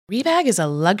Rebag is a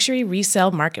luxury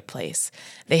resale marketplace.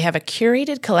 They have a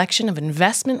curated collection of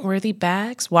investment-worthy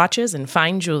bags, watches, and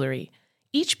fine jewelry.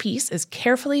 Each piece is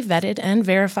carefully vetted and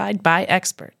verified by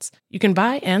experts. You can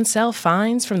buy and sell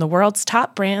finds from the world's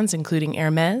top brands, including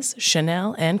Hermes,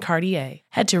 Chanel, and Cartier.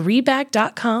 Head to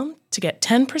Rebag.com to get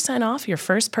 10% off your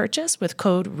first purchase with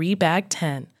code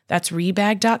REBAG10. That's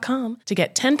Rebag.com to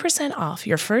get 10% off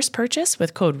your first purchase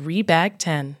with code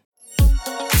REBAG10.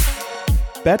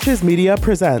 Betches Media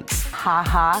presents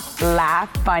Ha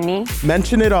laugh, funny.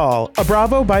 Mention It All, a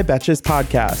Bravo by Betches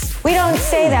podcast. We don't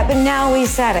say that, but now we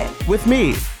said it. With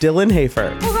me, Dylan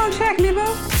Hafer. Who's gonna check me, boo?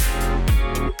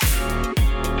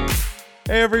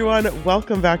 Hey everyone,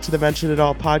 welcome back to the Mention It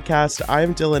All podcast.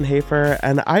 I'm Dylan Hafer,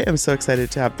 and I am so excited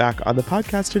to have back on the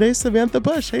podcast today Samantha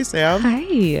Bush. Hey Sam.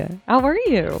 Hi, how are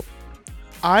you?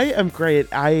 I am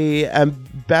great. I am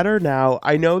better now.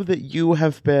 I know that you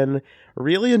have been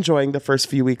really enjoying the first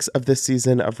few weeks of this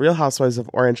season of Real Housewives of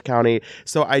Orange County,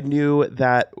 so I knew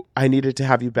that I needed to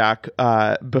have you back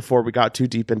before we got too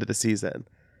deep into the season.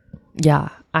 Yeah,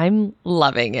 I'm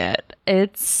loving it.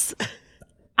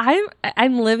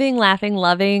 I'm living, laughing,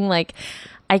 loving. Like,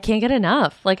 I can't get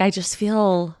enough. Like, I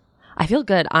feel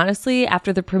good. Honestly,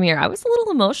 after the premiere, I was a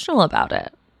little emotional about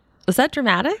it. Was that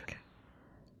dramatic?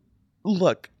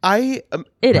 Look, it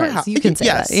is. You can say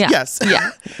yes, that. Yeah. Yes.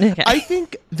 Yeah. Okay. I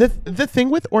think the thing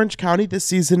with Orange County this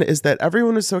season is that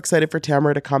everyone was so excited for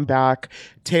Tamara to come back.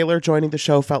 Taylor joining the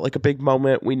show felt like a big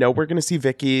moment. We know we're going to see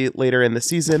Vicky later in the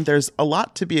season. There's a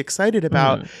lot to be excited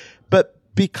about, but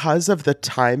because of the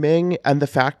timing and the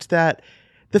fact that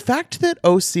OC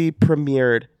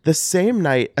premiered the same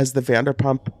night as the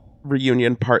Vanderpump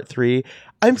reunion part 3,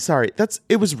 I'm sorry,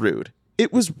 it was rude.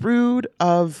 It was rude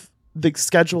of the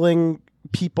scheduling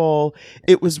people.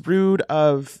 It was rude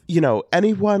of,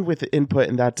 anyone with input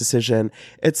in that decision.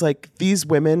 It's like these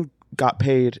women got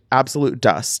paid absolute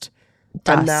dust.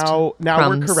 And now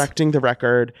we're correcting the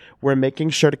record. We're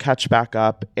making sure to catch back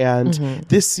up. And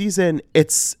this season,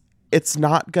 it's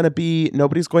not going to be,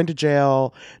 nobody's going to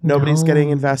jail. Nobody's getting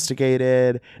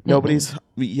investigated. Nobody's,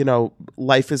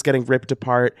 life is getting ripped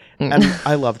apart. And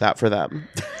I love that for them.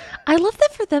 I love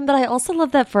that for them, but I also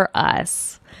love that for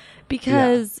us.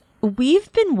 Because we've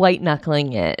been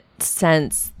white-knuckling it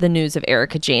since the news of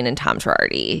Erica Jane and Tom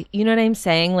Girardi. You know what I'm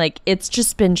saying? Like,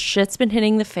 shit's been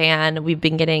hitting the fan. We've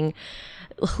been getting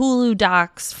Hulu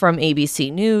docs from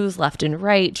ABC News left and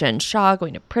right. Jen Shah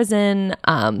going to prison.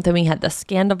 Then we had the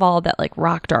scandal that,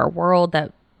 rocked our world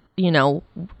that,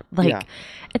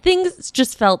 things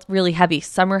just felt really heavy.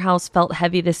 Summer House felt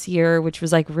heavy this year, which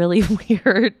was, really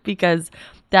weird because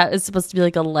that is supposed to be,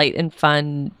 a light and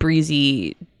fun,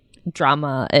 breezy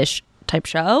drama-ish type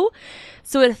show.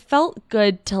 So it felt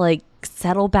good to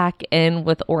settle back in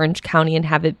with Orange County and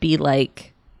have it be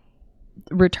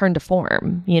return to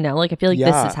form, I feel like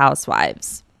this is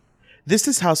Housewives. This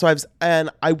is Housewives,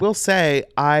 and I will say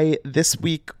I this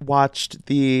week watched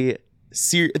the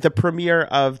premiere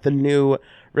of the new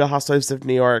Real Housewives of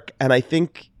New York, and I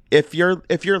think if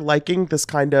you're liking this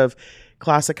kind of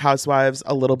classic Housewives,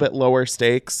 a little bit lower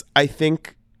stakes, I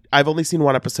think I've only seen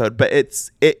one episode, but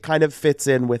it kind of fits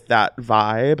in with that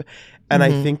vibe. And I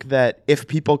think that if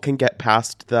people can get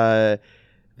past the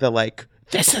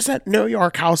this isn't New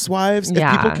York Housewives, if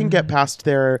people can get past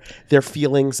their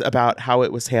feelings about how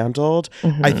it was handled,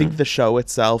 I think the show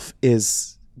itself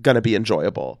is going to be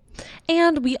enjoyable.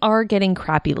 And we are getting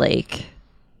Crappy Lake.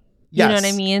 You know what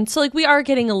I mean? So we are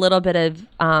getting a little bit of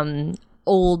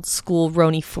old school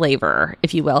Roni flavor,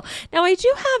 if you will. Now I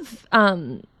do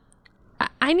have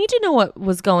I need to know what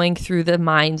was going through the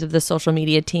minds of the social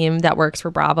media team that works for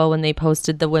Bravo when they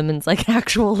posted the women's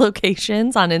actual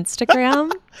locations on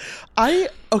Instagram.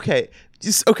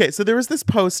 So there was this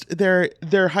post. They're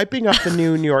hyping up the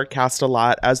new New York cast a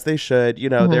lot, as they should.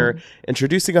 They're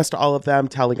introducing us to all of them,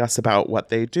 telling us about what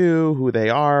they do, who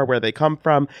they are, where they come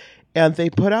from. And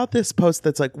they put out this post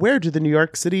that's where do the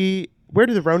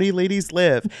Roni ladies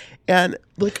live? And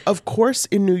of course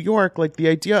in New York, the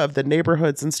idea of the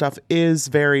neighborhoods and stuff is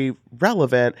very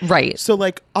relevant. Right. So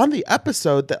on the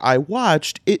episode that I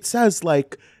watched, it says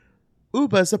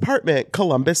Uba's apartment,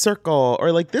 Columbus Circle,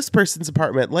 or this person's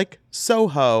apartment,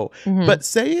 Soho. But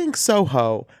saying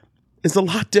Soho is a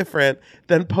lot different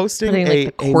than posting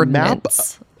a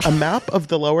map of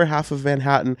the lower half of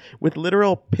Manhattan with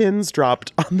literal pins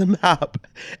dropped on the map.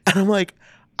 And I'm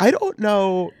I don't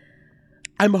know.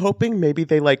 I'm hoping maybe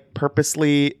they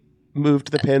purposely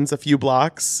moved the pins a few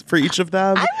blocks for each of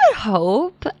them. I would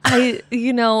hope. I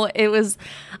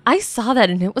saw that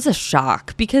and it was a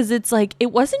shock because it's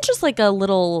it wasn't just a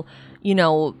little,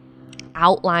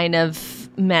 outline of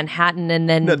Manhattan, and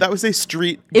then No, that was a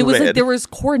street it was like grid. there was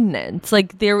coordinates,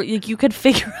 like there, like you could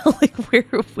figure out like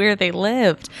where they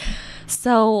lived.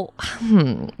 So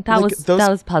that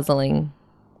was puzzling.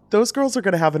 Those girls are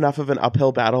going to have enough of an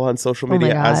uphill battle on social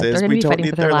media God. as is. They're gonna be fighting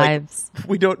for their lives.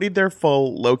 We don't need their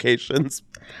full locations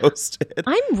posted.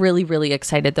 I'm really, really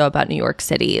excited though about New York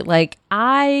City. Like,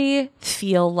 I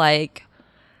feel like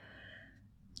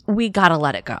we gotta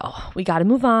let it go. We gotta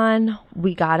move on.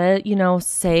 We gotta,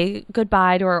 say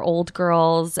goodbye to our old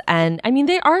girls. And I mean,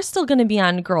 they are still going to be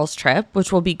on Girls Trip,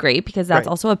 which will be great because that's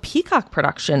also a Peacock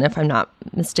production, if I'm not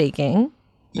mistaken.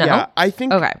 No? Yeah, I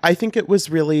think it was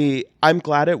really, I'm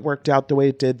glad it worked out the way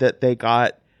it did, that they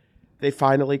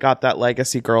finally got that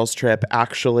Legacy Girls Trip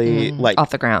actually like off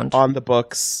the ground, on the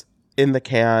books, in the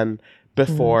can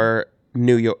before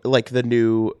New York, like the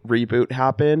new reboot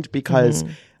happened, because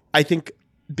I think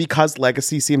because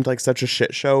Legacy seemed like such a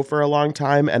shit show for a long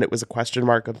time and it was a question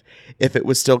mark of if it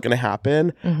was still going to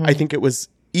happen, I think it was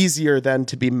easier then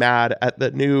to be mad at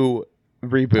the new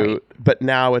reboot. Right. But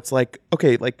now it's like,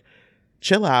 okay, like,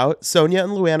 chill out. Sonia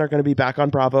and Luann are going to be back on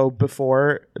Bravo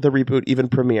before the reboot even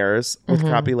premieres with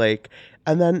Crappie Lake.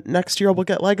 And then next year we'll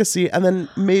get Legacy, and then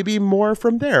maybe more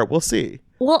from there. We'll see.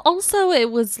 Well, also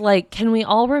it was like, can we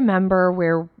all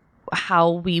remember how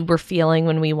we were feeling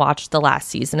when we watched the last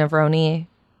season of RHONY?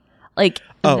 Like,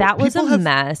 that was a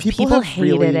mess. People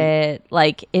hated it.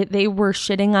 Like, they were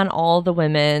shitting on all the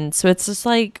women. So it's just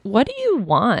like, what do you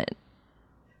want?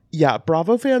 Yeah,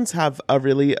 Bravo fans have a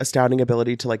really astounding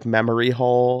ability to like memory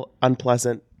hole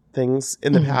unpleasant things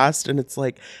in the past. And it's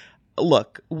like,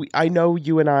 look, I know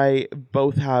you and I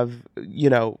both have,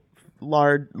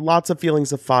 lots of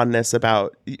feelings of fondness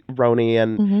about RHONY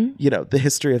and, the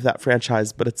history of that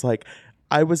franchise. But it's like,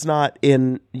 I was not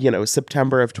in,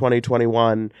 September of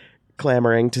 2021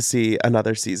 clamoring to see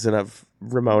another season of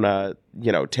Ramona,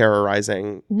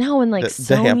 terrorizing and like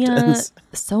the Hamptons.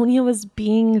 Sonia was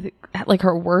being like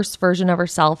her worst version of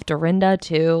herself. Dorinda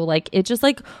too. Like, it just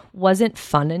like wasn't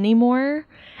fun anymore.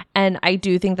 And I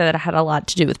do think that it had a lot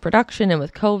to do with production and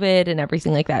with COVID and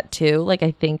everything like that too. Like,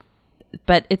 I think,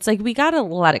 but it's like, we gotta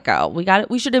let it go.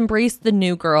 We should embrace the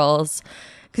new girls,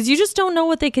 because you just don't know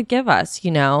what they could give us. I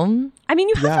mean,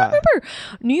 you have to remember,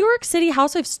 New York City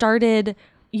Housewives started,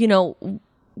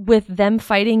 with them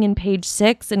fighting in Page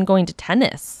 6 and going to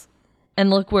tennis, and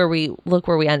look where we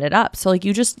ended up. So like,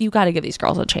 you got to give these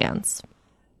girls a chance.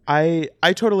 I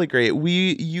totally agree.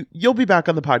 You'll be back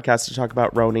on the podcast to talk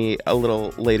about RHONY a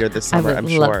little later this summer, I'm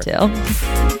sure. I would love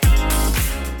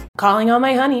to. Calling all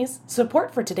my honeys.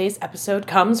 Support for today's episode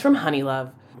comes from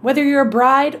Honeylove. Whether you're a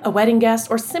bride, a wedding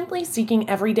guest, or simply seeking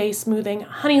everyday smoothing,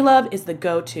 Honeylove is the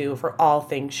go-to for all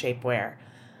things shapewear.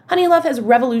 Honeylove has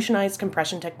revolutionized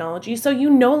compression technology, so you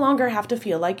no longer have to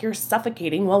feel like you're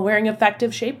suffocating while wearing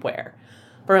effective shapewear.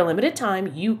 For a limited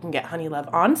time, you can get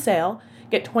Honeylove on sale.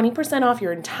 Get 20% off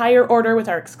your entire order with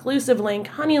our exclusive link,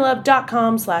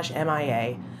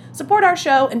 honeylove.com/MIA. Support our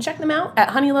show and check them out at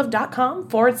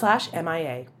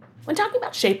honeylove.com/MIA. When talking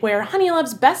about shapewear,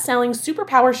 Honeylove's best-selling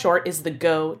Superpower Short is the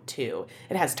go-to.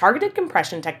 It has targeted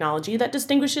compression technology that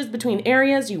distinguishes between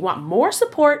areas you want more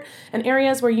support and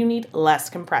areas where you need less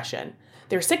compression.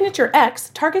 Their Signature X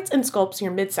targets and sculpts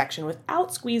your midsection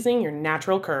without squeezing your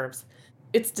natural curves.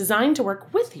 It's designed to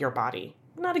work with your body,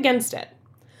 not against it.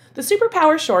 The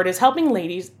Superpower Short is helping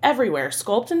ladies everywhere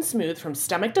sculpt and smooth from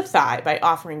stomach to thigh by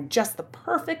offering just the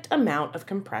perfect amount of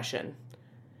compression.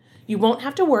 You won't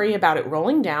have to worry about it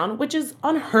rolling down, which is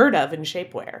unheard of in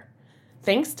shapewear,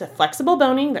 thanks to flexible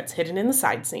boning that's hidden in the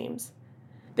side seams.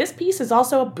 This piece is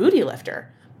also a booty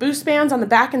lifter. Boost bands on the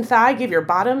back and thigh give your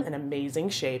bottom an amazing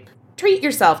shape. Treat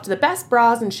yourself to the best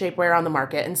bras and shapewear on the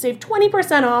market and save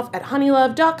 20% off at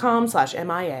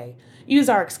honeylove.com/MIA. Use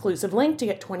our exclusive link to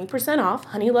get 20% off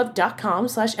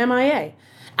honeylove.com/MIA.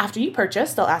 After you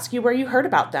purchase, they'll ask you where you heard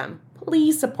about them.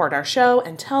 Please support our show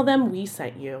and tell them we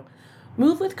sent you.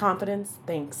 Move with confidence,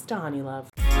 thanks to Honeylove.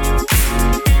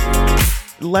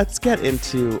 Let's get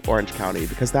into Orange County,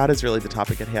 because that is really the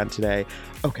topic at hand today.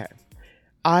 Okay.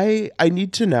 I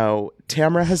need to know,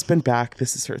 Tamra has been back.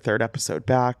 This is her third episode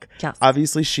back. Yes.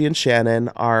 Obviously, she and Shannon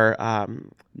are,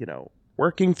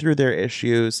 working through their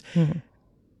issues. Mm-hmm.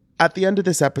 At the end of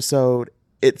this episode,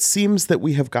 it seems that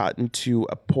we have gotten to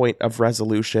a point of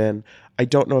resolution. I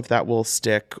don't know if that will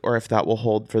stick or if that will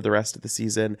hold for the rest of the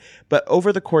season. But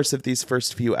over the course of these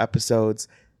first few episodes,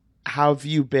 have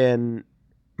you been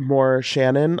more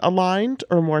Shannon aligned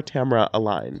or more Tamra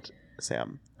aligned,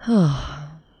 Sam?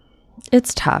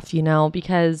 It's tough,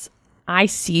 because I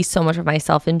see so much of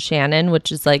myself in Shannon,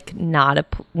 which is like not a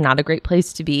great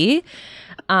place to be.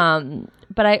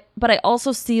 but I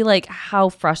also see like how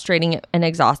frustrating and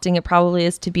exhausting it probably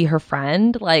is to be her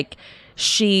friend. Like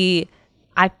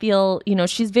I feel,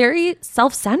 she's very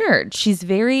self-centered.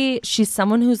 She's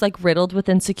someone who's like riddled with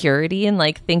insecurity and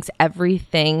like thinks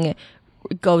everything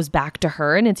goes back to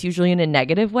her, and it's usually in a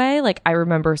negative way. Like I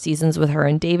remember seasons with her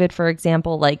and David, for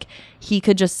example, like he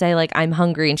could just say like, I'm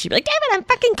hungry, and she'd be like, David, I'm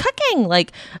fucking cooking.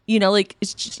 Like,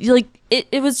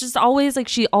 it was just always like,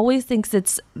 she always thinks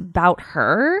it's about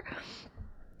her.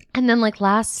 And then like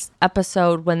last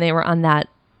episode when they were on that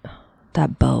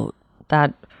boat,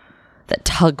 that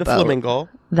tugboat, the flamingo,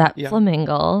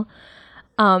 flamingo.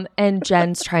 And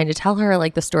Jen's trying to tell her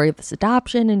like the story of this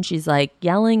adoption, and she's like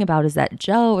yelling about, is that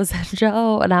Joe? Is that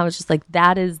Joe? And I was just like,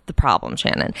 that is the problem,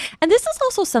 Shannon. And this is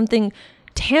also something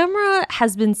Tamra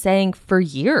has been saying for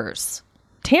years.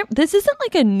 This isn't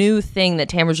like a new thing that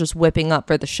Tamra's just whipping up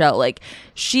for the show. Like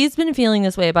she's been feeling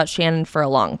this way about Shannon for a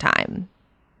long time,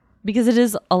 because it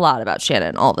is a lot about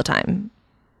Shannon all the time.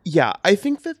 Yeah, I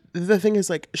think that the thing is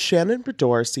like Shannon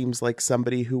Bedore seems like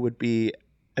somebody who would be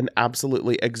an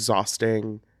absolutely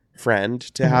exhausting friend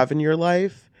to have in your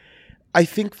life. I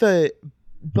think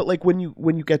but like when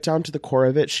you get down to the core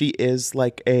of it, she is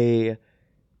like a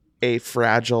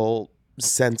fragile,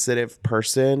 sensitive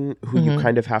person who you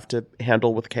kind of have to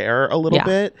handle with care a little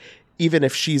bit, even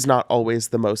if she's not always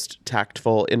the most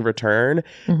tactful in return.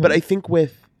 But I think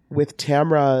with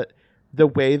Tamra, the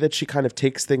way that she kind of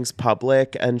takes things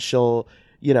public, and she'll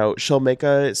make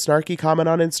a snarky comment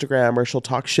on Instagram, or she'll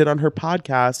talk shit on her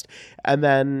podcast, and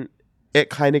then it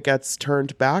kind of gets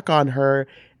turned back on her.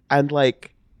 And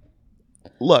like,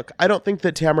 look, I don't think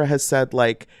that Tamra has said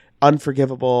like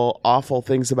unforgivable, awful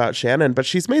things about Shannon, but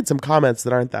she's made some comments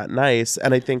that aren't that nice.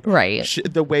 And I think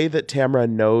the way that Tamra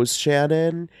knows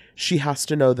Shannon, she has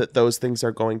to know that those things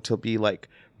are going to be like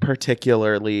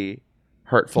particularly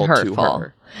hurtful to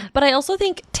her. But I also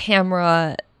think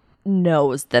Tamra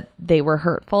knows that they were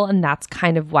hurtful, and that's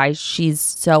kind of why she's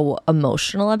so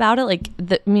emotional about it. Like,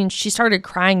 she started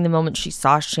crying the moment she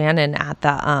saw Shannon at the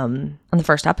on the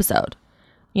first episode.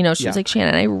 She was like,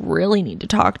 Shannon, I really need to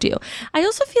talk to you. I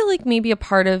also feel like maybe a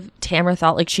part of Tamra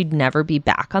thought like she'd never be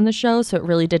back on the show, so it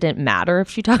really didn't matter if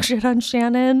she talked shit on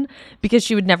Shannon, because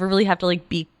she would never really have to like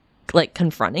be like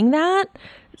confronting that.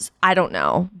 I don't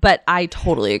know, but I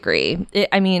totally agree.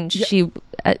 She,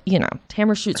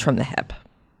 Tamra shoots from the hip.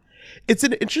 It's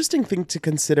an interesting thing to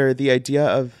consider, the idea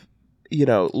of,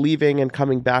 leaving and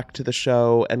coming back to the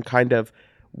show, and kind of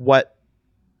what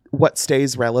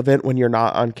stays relevant when you're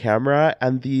not on camera.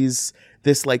 And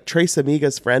this like Tres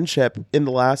Amigas friendship in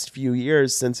the last few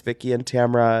years since Vicky and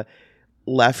Tamra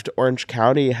left Orange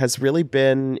County has really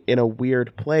been in a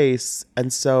weird place.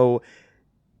 And so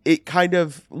it kind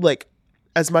of like,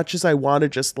 as much as I want to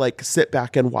just like sit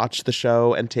back and watch the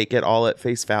show and take it all at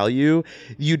face value,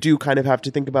 you do kind of have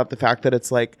to think about the fact that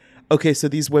it's like, okay, so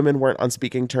these women weren't on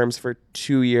speaking terms for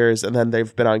 2 years, and then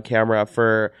they've been on camera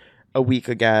for a week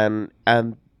again,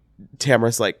 and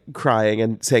Tamra's like crying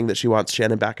and saying that she wants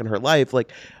Shannon back in her life.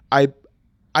 Like,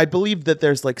 I believe that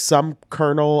there's like some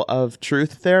kernel of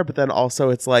truth there, but then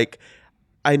also it's like,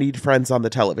 I need friends on the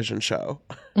television show.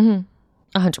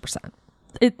 100%.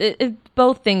 It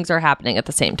both things are happening at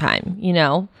the same time,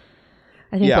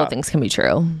 I think both things can be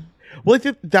true. Well, I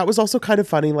think that was also kind of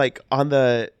funny, like in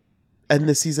the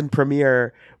season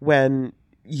premiere, when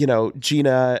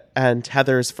Gina and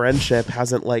Heather's friendship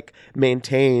hasn't like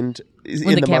maintained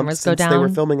in the months since they were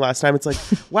filming last time. It's like,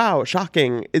 wow,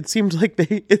 shocking. It seemed like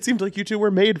you two were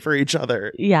made for each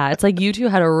other. Yeah, it's like you two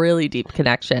had a really deep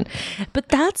connection. But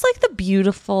that's like the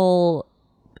beautiful,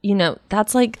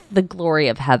 that's like the glory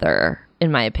of Heather,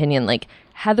 in my opinion. Like,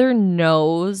 Heather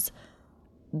knows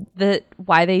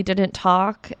why they didn't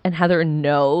talk, and Heather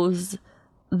knows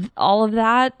all of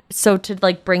that. So to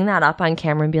like bring that up on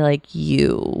camera and be like,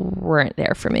 you weren't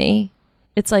there for me,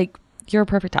 it's like, you're a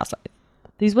perfect housewife.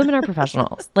 These women are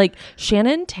professionals. Like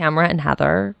Shannon, Tamra, and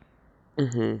Heather,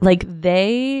 like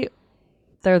they're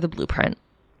the blueprint.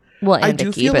 Well, and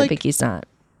Vicky, but Vicky's not.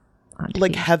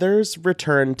 Like Heather's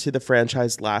return to the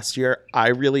franchise last year, I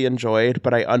really enjoyed,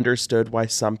 but I understood why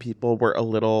some people were a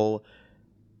little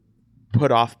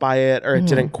put off by it, or it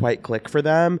didn't quite click for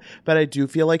them. But I do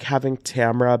feel like having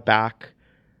Tamra back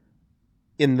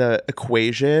in the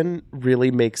equation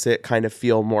really makes it kind of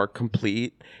feel more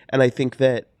complete. And I think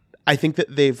that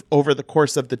they've, over the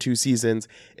course of the 2 seasons,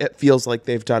 it feels like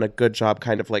they've done a good job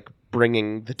kind of like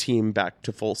bringing the team back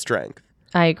to full strength.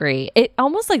 I agree. It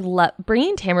almost like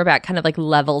bringing Tamra back kind of like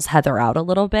levels Heather out a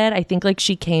little bit. I think like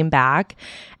she came back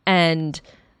and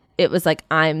it was like,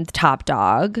 I'm the top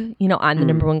dog, I'm the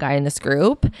number one guy in this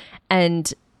group.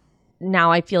 And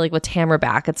now I feel like with Tamra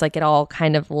back, it's like it all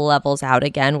kind of levels out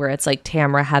again, where it's like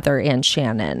Tamra, Heather, and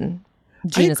Shannon.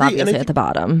 Gina's obviously at the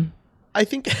bottom. I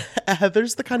think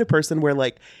Heather's the kind of person where,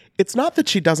 like, it's not that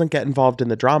she doesn't get involved in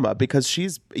the drama, because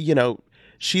she's, you know,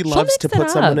 she loves to put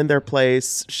someone in their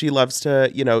place. She loves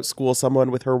to, you know, school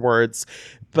someone with her words.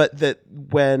 But that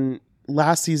when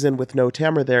last season with no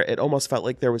Tamra there, it almost felt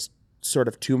like there was sort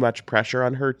of too much pressure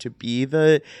on her to be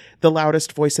the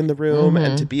loudest voice in the room,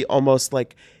 and to be almost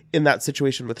like in that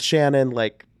situation with Shannon,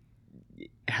 like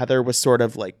Heather was sort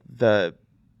of like the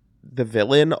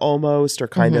villain almost, or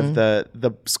kind of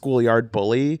the schoolyard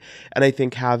bully. And I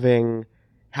think having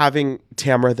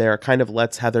Tamra there kind of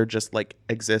lets Heather just like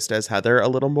exist as Heather a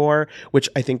little more, which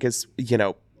I think is, you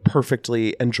know,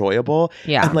 perfectly enjoyable.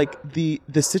 Yeah. And like the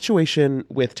situation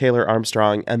with Taylor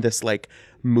Armstrong and this like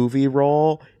movie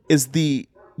role is the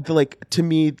like, to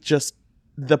me, just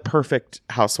the perfect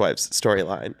Housewives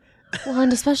storyline. Well,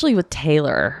 and especially with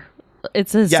Taylor,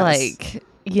 it's just like,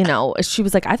 you know, she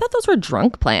was like, I thought those were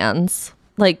drunk plans.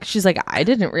 Like, she's like, I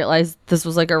didn't realize this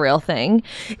was like a real thing.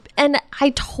 And I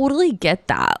totally get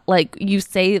that. Like, you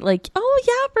say like, oh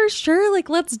yeah, for sure. Like,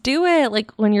 let's do it.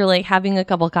 Like when you're like having a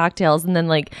couple cocktails and then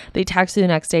like they text you the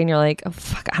next day and you're like, oh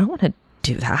fuck, I don't want to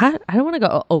do that. I don't want to go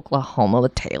to Oklahoma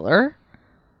with Taylor.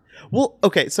 Well,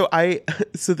 okay, so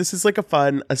this is like a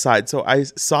fun aside. So I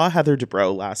saw Heather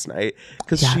Dubrow last night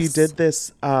because she did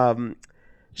this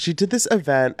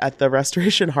event at the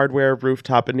Restoration Hardware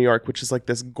rooftop in New York, which is like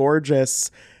this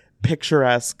gorgeous,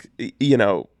 picturesque, you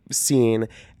know, scene.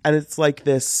 And it's like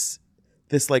this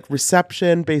like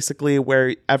reception basically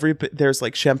where there's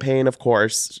like champagne, of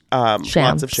course,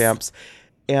 lots of champs.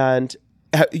 And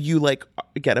you like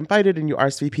get invited and you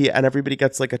RSVP and everybody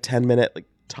gets like a 10-minute like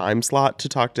time slot to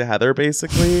talk to Heather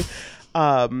basically.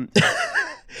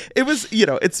 It was, you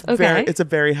know, it's a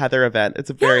very Heather event. It's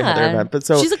a very Heather event. But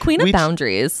so she's a queen of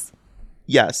boundaries.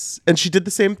 Yes. And she did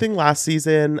the same thing last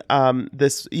season.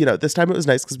 This time it was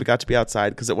nice because we got to be outside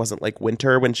because it wasn't like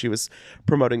winter when she was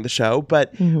promoting the show.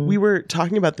 But we were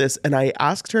talking about this and I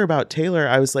asked her about Taylor.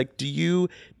 I was like, did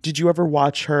you ever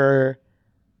watch her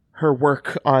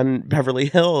work on Beverly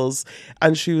Hills?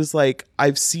 And she was like,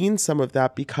 I've seen some of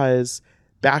that because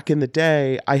back in the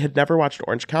day, I had never watched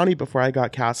Orange County before I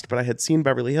got cast, but I had seen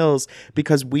Beverly Hills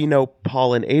because we know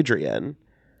Paul and Adrian.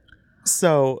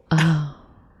 So, the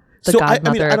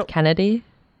godmother of Kennedy,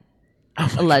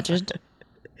 alleged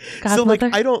godmother. So, like,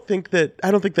 I don't think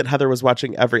that Heather was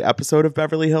watching every episode of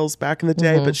Beverly Hills back in the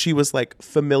day, but she was like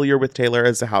familiar with Taylor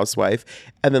as a housewife,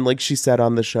 and then like she said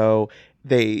on the show,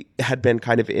 they had been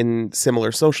kind of in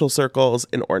similar social circles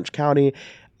in Orange County.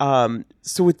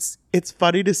 So it's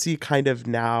funny to see kind of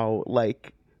now,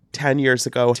 like 10 years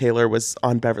ago, Taylor was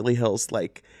on Beverly Hills,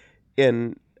 like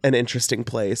in an interesting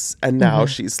place. And now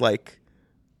she's like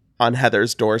on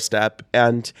Heather's doorstep.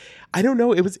 And I don't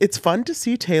know, it's fun to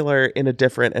see Taylor in a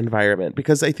different environment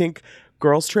because I think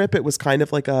Girls Trip, it was kind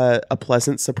of like a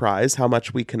pleasant surprise how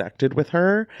much we connected with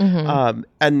her.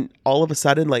 And all of a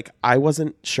sudden, like, I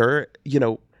wasn't sure, you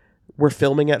know, we're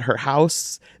filming at her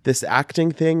house. This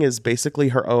acting thing is basically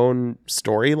her own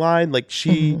storyline. Like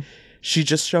she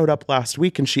just showed up last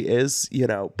week and she is, you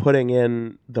know, putting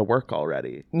in the work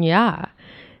already. Yeah.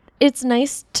 It's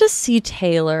nice to see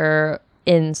Taylor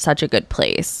in such a good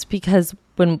place because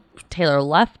when Taylor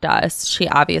left us, she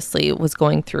obviously was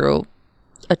going through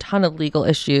a ton of legal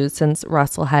issues since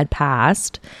Russell had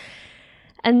passed.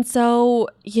 And so,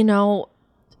 you know,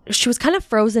 she was kind of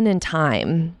frozen in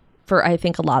time for I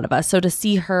think a lot of us. So to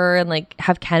see her and like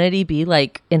have Kennedy be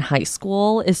like in high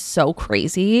school is so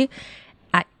crazy.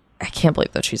 I can't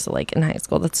believe that she's like in high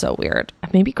school. That's so weird.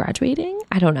 Maybe graduating?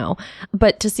 I don't know.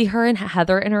 But to see her and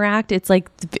Heather interact, it's like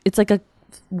a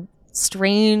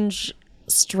strange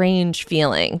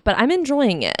feeling. But I'm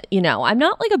enjoying it. You know, I'm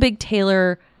not like a big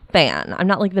Taylor fan. I'm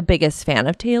not like the biggest fan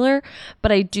of Taylor,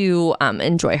 but I do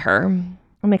enjoy her.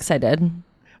 I'm excited.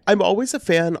 I'm always a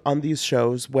fan on these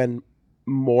shows when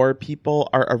more people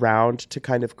are around to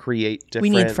kind of create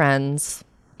different, we need friends,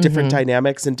 different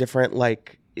dynamics and different,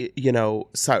 like, you know,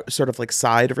 sort of like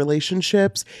side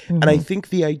relationships. And I think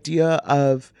the idea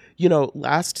of, you know,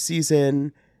 last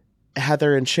season,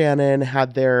 Heather and Shannon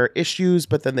had their issues,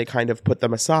 but then they kind of put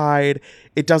them aside.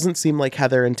 It doesn't seem like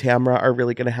Heather and Tamra are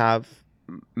really going to have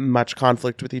much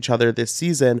conflict with each other this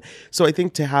season. So I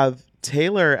think to have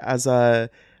Taylor as a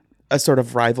sort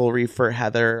of rivalry for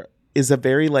Heather is a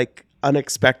very like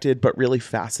unexpected but really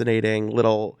fascinating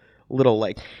little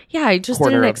like, yeah, I just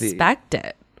didn't expect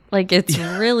it. Like, it's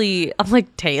really, I'm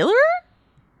like, Taylor,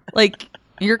 like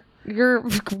you're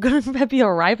gonna be a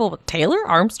rival with Taylor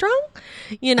Armstrong,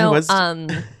 you know.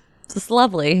 It's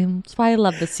lovely. That's why I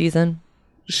love this season.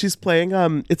 She's playing,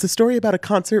 it's a story about a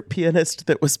concert pianist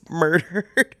that was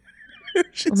murdered. Oh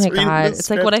my God. It's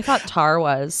like what I thought Tar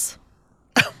was.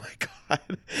 Oh my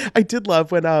God. I did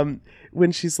love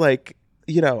when she's like,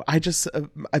 you know,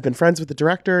 I've been friends with the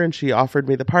director and she offered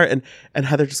me the part, and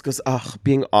Heather just goes, "Ugh,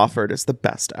 being offered is the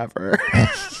best ever."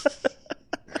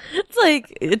 It's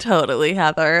like totally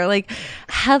Heather. Like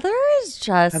Heather is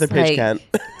just Heather Page Kent.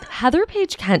 Heather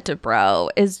Page Kent, bro,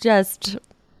 is just,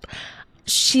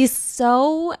 she's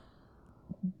so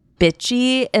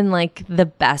bitchy in like the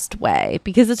best way,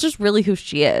 because it's just really who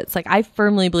she is. Like I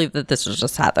firmly believe that this is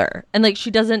just Heather, and like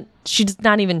she's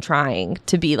not even trying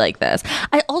to be like this.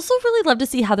 I also really love to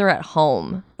see Heather at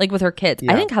home, like with her kids.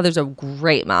 Yeah. I think Heather's a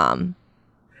great mom.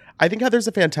 I think Heather's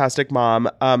a fantastic mom.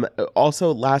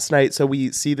 Also last night, so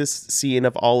we see this scene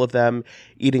of all of them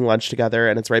eating lunch together,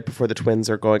 and it's right before the twins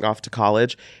are going off to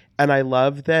college. And I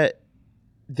love that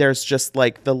there's just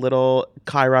like the little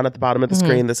chyron at the bottom of the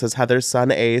screen that says Heather's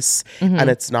son Ace, and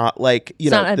it's not like, you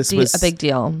know, this was a big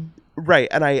deal. Right.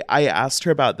 And I asked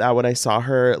her about that when I saw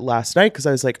her last night, because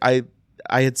I was like, I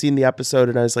had seen the episode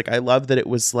and I was like, I love that it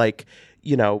was like,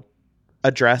 you know,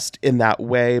 addressed in that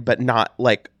way, but not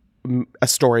like a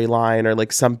storyline or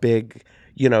like some big,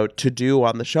 you know, to do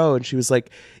on the show. And she was like,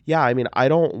 yeah, I mean, I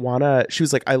don't want to, she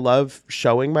was like, I love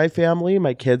showing my family.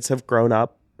 My kids have grown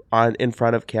up in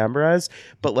front of cameras,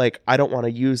 but like I don't want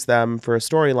to use them for a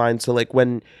storyline. So like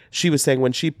when she was saying,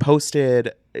 when she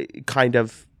posted kind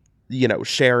of, you know,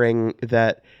 sharing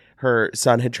that her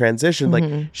son had transitioned,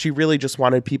 like she really just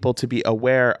wanted people to be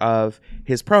aware of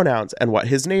his pronouns and what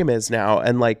his name is now,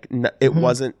 and like it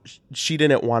wasn't, she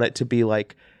didn't want it to be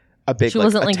like a big, she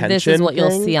wasn't like this is what thing.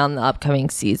 you'll see on the upcoming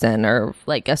season, or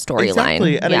like a storyline.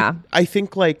 Exactly. And yeah, I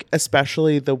think like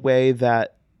especially the way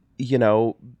that, you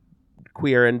know,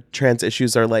 queer and trans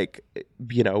issues are like,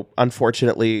 you know,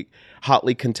 unfortunately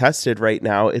hotly contested right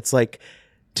now. It's like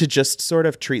to just sort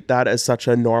of treat that as such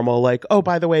a normal, like, oh,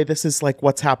 by the way, this is like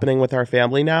what's happening with our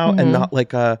family now, and not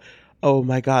like a, oh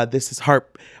my God, this is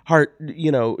heart,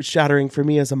 you know, shattering for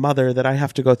me as a mother that I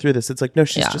have to go through this. It's like, no,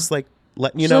 she's just like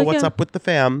letting you know what's up with the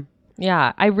fam.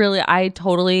 Yeah, I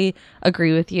totally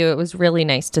agree with you. It was really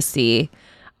nice to see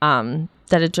that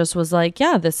it just was like,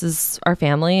 yeah, this is our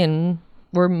family and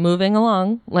we're moving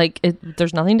along. Like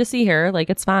there's nothing to see here. Like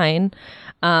it's fine.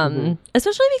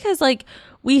 Especially because like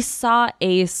we saw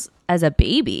Ace as a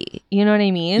baby, you know what I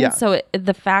mean? Yeah. So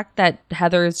the fact that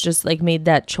Heather's just like made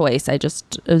that choice, it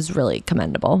was really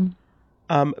commendable.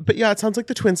 But yeah, it sounds like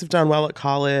the twins have done well at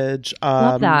college.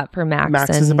 Love that for Max. Max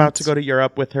is about to go to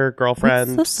Europe with her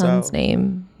girlfriend. What's the son's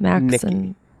name? Max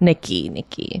Nikki. and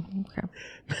Nikki. Okay.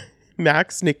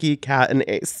 Max, Nikki, Kat, and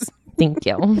Ace. Thank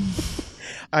you.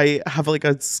 I have like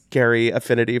a scary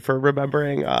affinity for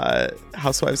remembering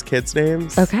housewives' kids'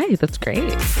 names. Okay, that's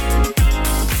great.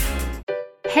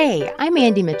 Hey, I'm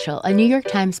Andy Mitchell, a New York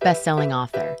Times bestselling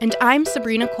author. And I'm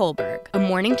Sabrina Kohlberg, a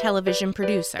morning television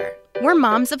producer. We're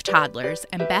moms of toddlers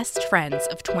and best friends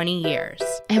of 20 years.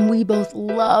 And we both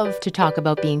love to talk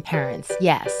about being parents,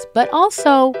 yes, but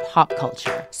also pop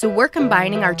culture. So we're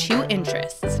combining our two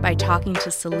interests by talking to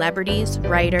celebrities,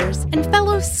 writers, and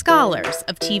fellow scholars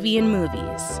of TV and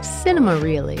movies. Cinema,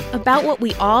 really. About what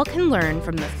we all can learn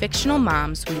from the fictional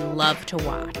moms we love to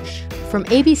watch. From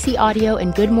ABC Audio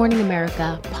and Good Morning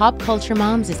America, Pop Culture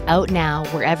Moms is out now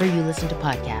wherever you listen to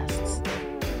podcasts.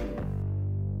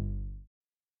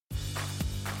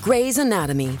 Grey's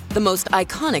Anatomy, the most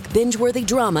iconic binge-worthy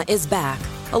drama, is back,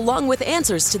 along with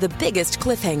answers to the biggest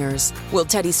cliffhangers. Will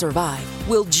Teddy survive?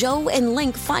 Will Joe and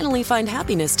Link finally find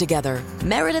happiness together?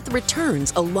 Meredith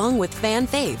returns along with fan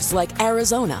faves like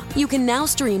Arizona. You can now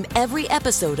stream every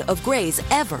episode of Grey's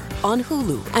ever on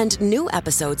Hulu, and new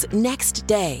episodes next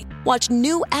day. Watch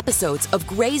new episodes of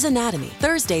Grey's Anatomy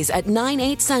Thursdays at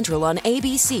 9/8 Central on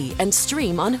ABC and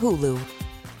stream on Hulu.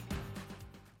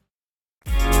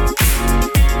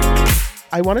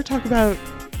 I want to talk about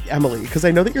Emily, because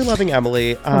I know that you're loving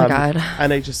Emily. Oh my God.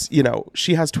 And I just, you know,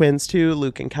 she has twins too,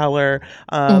 Luke and Keller.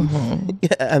 And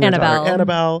their daughter,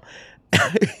 Annabelle.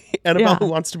 Annabelle, who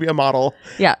wants to be a model.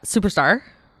 Yeah, superstar.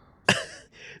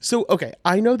 So, okay,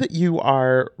 I know that you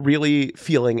are really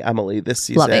feeling Emily this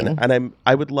season. Loving. And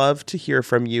I would love to hear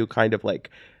from you kind of like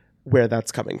where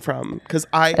that's coming from. Because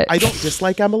I don't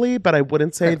dislike Emily, but I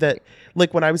wouldn't say that,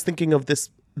 like when I was thinking of this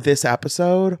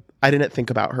episode, I didn't think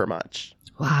about her much.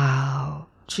 Wow.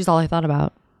 She's all I thought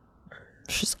about.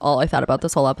 She's all I thought about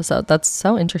this whole episode. That's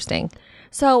so interesting.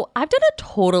 So I've done a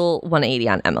total 180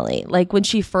 on Emily. Like when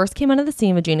she first came onto the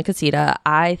scene with Gina Casita,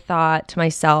 I thought to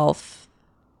myself,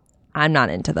 I'm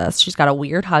not into this. She's got a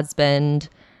weird husband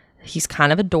He's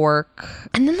kind of a dork.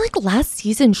 And then like last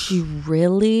season, I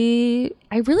really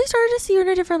started to see her in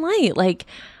a different light. Like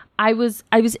I was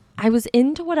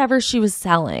into whatever she was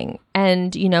selling.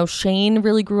 And, you know, Shane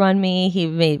really grew on me. He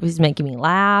was making me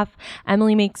laugh.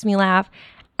 Emily makes me laugh.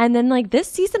 And then like this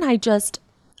season,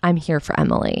 I'm here for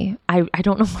Emily. I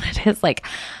don't know what it is. Like,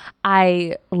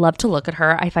 I love to look at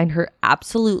her. I find her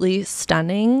absolutely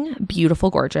stunning, beautiful,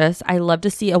 gorgeous. I love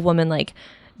to see a woman like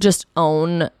just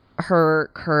own her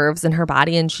curves in her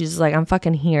body, and she's like, I'm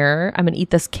fucking here. I'm gonna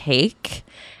eat this cake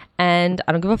and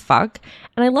I don't give a fuck.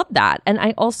 And I love that. And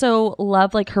I also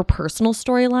love like her personal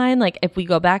storyline. Like if we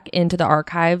go back into the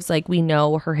archives, like we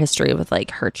know her history with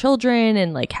like her children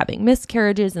and like having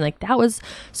miscarriages, and like that was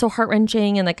so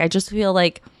heart-wrenching. And like I just feel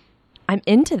like I'm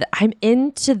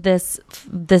into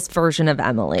this version of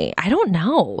Emily. I don't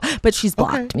know, but she's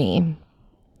blocked me.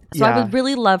 So I would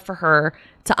really love for her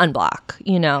to unblock,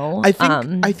 you know.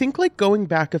 I think like going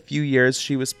back a few years,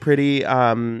 she was pretty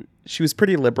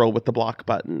liberal with the block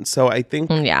button. So I think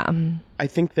I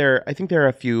think there are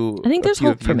a few. I think there's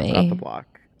hope for me. The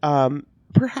block.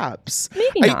 Perhaps.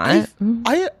 Maybe not.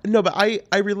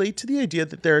 I relate to the idea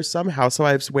that there are some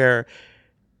housewives where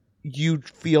you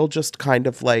feel just kind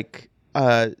of like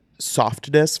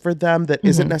softness for them that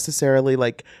isn't necessarily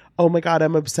like, oh my God,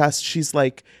 I'm obsessed. She's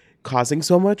like causing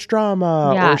so much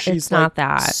drama, or she's it's not like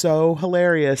that. so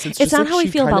hilarious. It's not like how I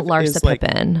feel about Larsa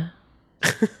Pippen.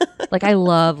 Like I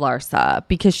love Larsa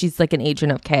because she's like an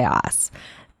agent of chaos.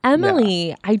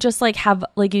 Emily, I just like have,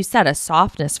 like you said, a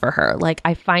softness for her. Like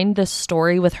I find this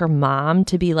story with her mom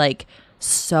to be like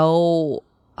so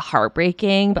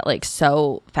heartbreaking, but like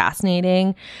so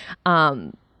fascinating.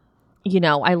 You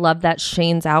know, I love that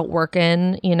Shane's out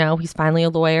working, you know, he's finally a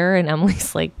lawyer, and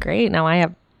Emily's like, great, now I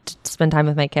have to spend time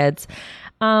with my kids.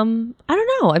 I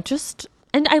don't know.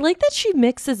 And I like that she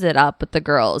mixes it up with the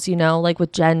girls, you know, like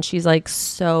with Jen, she's like,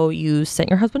 so you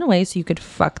sent your husband away so you could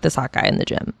fuck this hot guy in the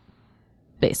gym,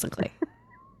 basically.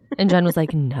 And Jen was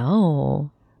like,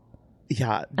 no.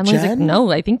 Yeah. Emily's like,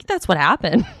 no, I think that's what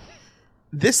happened.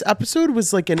 This episode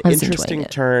was like an interesting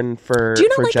turn for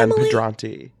like Jen Emily?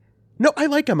 Pedranti. No, I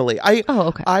like Emily.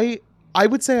 Okay. I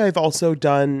would say I've also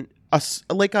done she's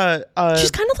kind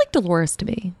of like Dolores to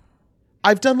me.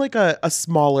 I've done like a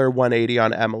smaller 180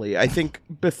 on Emily. I think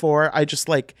before I just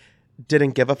like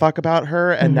didn't give a fuck about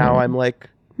her, and now I'm like,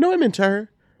 no, I'm into her,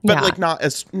 but like not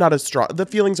as strong. The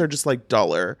feelings are just like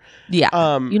duller.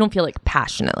 Yeah, you don't feel like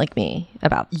passionate like me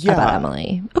about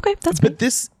Emily. Okay, that's but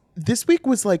this week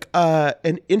was like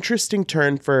an interesting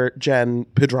turn for Jen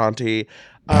Pedranti.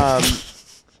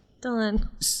 Dylan.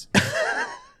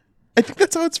 I think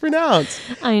that's how it's pronounced.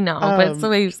 I know, but it's the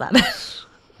way you said it.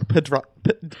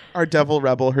 Our devil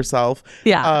rebel herself.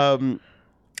 Yeah.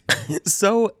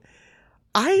 So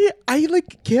I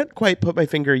like can't quite put my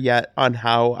finger yet on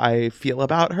how I feel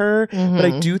about her, but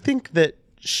I do think that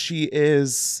she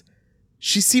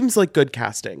seems like good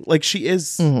casting. Like she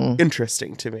is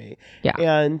interesting to me. Yeah.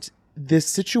 And this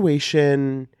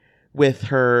situation with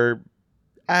her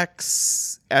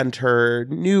ex and her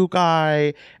new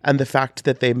guy, and the fact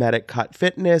that they met at Cut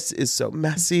Fitness is so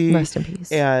messy. Rest in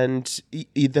peace. And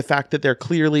the fact that there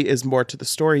clearly is more to the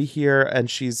story here, and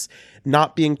she's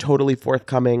not being totally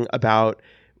forthcoming about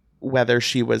whether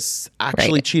she was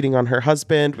actually cheating on her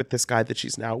husband with this guy that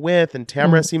she's now with, and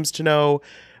Tamara seems to know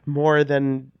more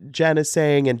than Jen is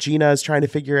saying, and Gina is trying to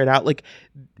figure it out. Like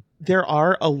there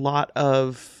are a lot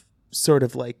of sort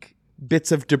of like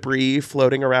bits of debris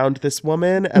floating around this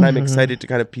woman, and I'm excited to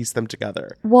kind of piece them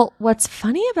together. Well, what's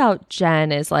funny about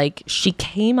Jen is like she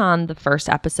came on the first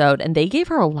episode and they gave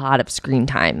her a lot of screen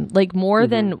time, like more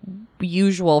than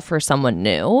usual for someone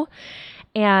new.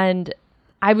 And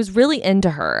I was really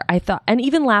into her. I thought, and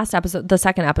even last episode, the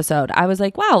second episode, I was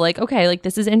like, wow, like, okay, like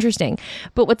this is interesting.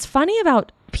 But what's funny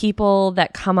about people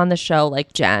that come on the show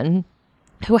like Jen,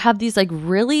 who have these like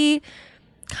really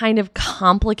kind of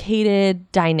complicated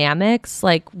dynamics,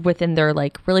 like within their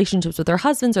like relationships with their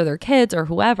husbands or their kids or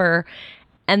whoever,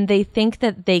 and they think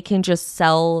that they can just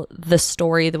sell the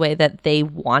story the way that they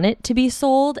want it to be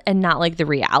sold and not like the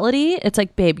reality. It's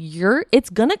like, babe, it's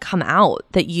gonna come out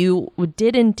that you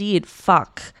did indeed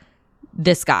fuck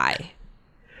this guy,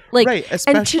 like, right?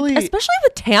 Especially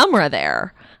with Tamara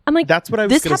there. I'm like, that's what I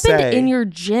was this happened in your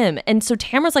gym. And so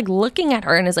Tamara's like looking at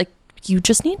her and is like, you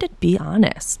just need to be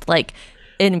honest, like.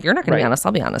 And if you're not going to be honest,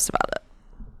 I'll be honest about it.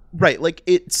 Right. Like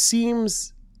it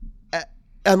seems,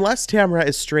 unless Tamara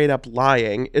is straight up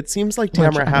lying, it seems like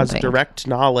Tamara has direct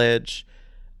knowledge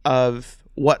of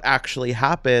what actually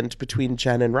happened between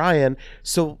Jen and Ryan.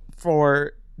 So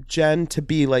for Jen to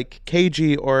be like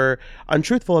cagey or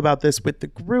untruthful about this with the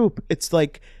group, it's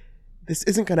like this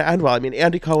isn't going to end well. I mean,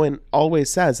 Andy Cohen always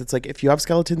says, it's like, if you have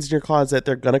skeletons in your closet,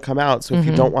 they're going to come out. So if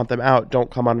you don't want them out, don't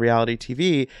come on reality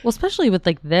TV. Well, especially with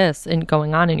like this and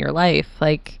going on in your life,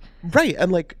 like. Right.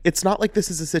 And like, it's not like this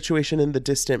is a situation in the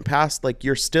distant past. Like,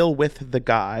 you're still with the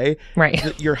guy.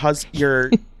 Right.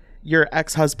 Your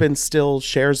ex-husband still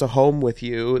shares a home with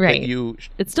you. Right.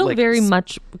 It's still like, very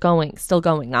much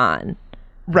going on.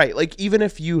 Right. Like, even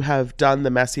if you have done the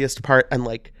messiest part and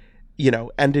like, you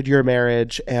know, ended your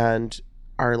marriage and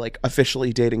are like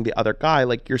officially dating the other guy,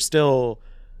 like you're still,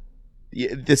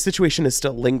 the situation is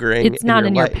still lingering. It's not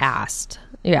in your past.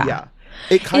 Yeah. Yeah.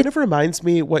 It kind of reminds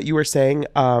me what you were saying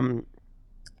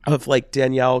of like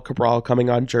Danielle Cabral coming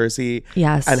on Jersey.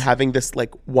 Yes. And having this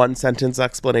like one sentence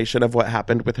explanation of what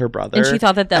happened with her brother. And she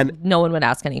thought that no one would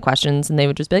ask any questions and they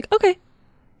would just be like, okay.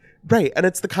 Right. And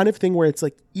it's the kind of thing where it's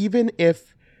like, even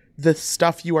if the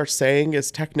stuff you are saying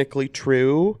is technically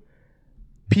true,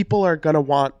 people are going to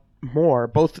want more,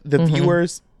 both the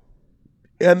viewers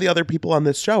and the other people on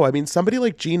this show. I mean, somebody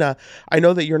like Gina, I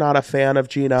know that you're not a fan of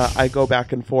Gina. I go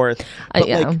back and forth.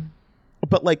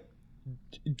 But like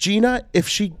Gina,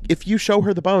 if you show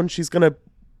her the bone, she's going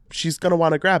to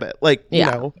want to grab it. Like, you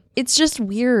know. It's just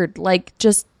weird. Like,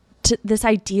 just this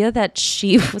idea that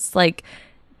she was like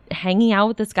hanging out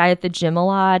with this guy at the gym a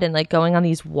lot and like going on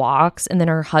these walks, and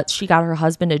then she got her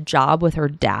husband a job with her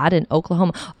dad in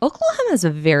Oklahoma. Oklahoma has a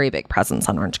very big presence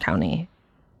on Orange County.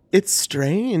 It's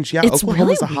strange. Yeah, it's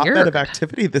Oklahoma's really a hotbed of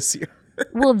activity this year.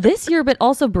 Well, this year, but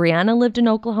also Brianna lived in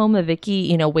Oklahoma. Vicky,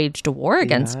 you know, waged a war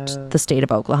against the state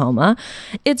of Oklahoma.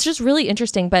 It's just really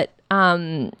interesting. But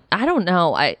I don't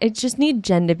know. I just need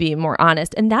Jen to be more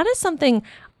honest. And that is something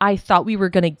I thought we were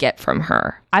going to get from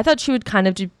her. I thought she would kind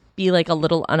of be like a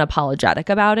little unapologetic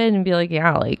about it and be like,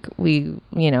 yeah, like we,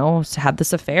 you know, had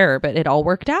this affair, but it all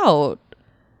worked out.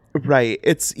 Right.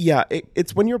 It's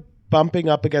when you're bumping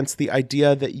up against the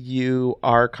idea that you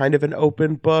are kind of an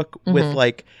open book with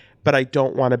like, but I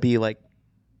don't want to be like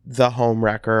the home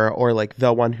wrecker or like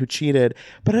the one who cheated.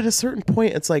 But at a certain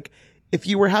point, it's like, if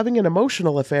you were having an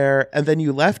emotional affair and then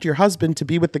you left your husband to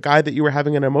be with the guy that you were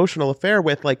having an emotional affair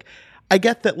with, like, I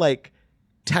get that, like,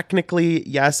 technically,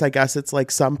 yes, I guess it's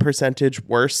like some percentage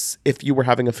worse if you were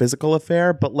having a physical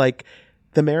affair, but like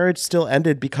the marriage still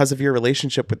ended because of your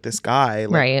relationship with this guy.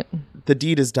 Like, right. The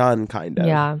deed is done, kind of.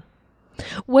 Yeah.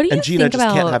 What do you think about... And Gina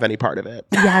just can't have any part of it.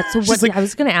 Yeah, so what, like, I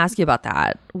was going to ask you about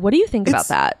that. What do you think about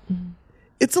that?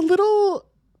 It's a little...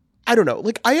 I don't know.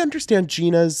 Like, I understand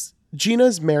Gina's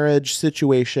marriage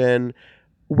situation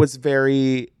was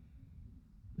very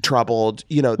troubled.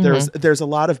 You know, there's a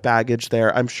lot of baggage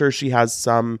there. I'm sure she has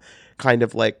some kind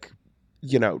of like,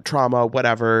 you know, trauma,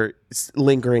 whatever,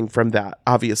 lingering from that,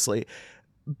 obviously.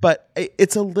 But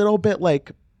it's a little bit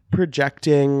like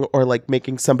projecting or like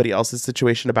making somebody else's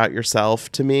situation about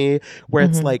yourself to me, where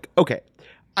it's like, okay,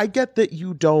 I get that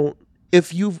you don't,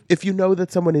 if you know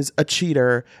that someone is a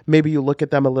cheater, maybe you look at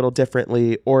them a little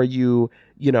differently, or you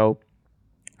know,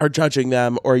 are judging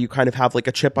them, or you kind of have like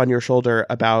a chip on your shoulder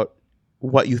about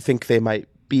what you think they might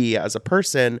be as a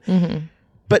person.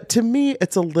 But to me,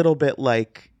 it's a little bit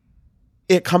like,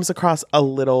 it comes across a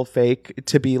little fake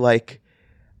to be like,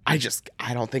 I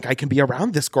don't think I can be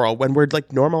around this girl when we're like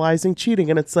normalizing cheating.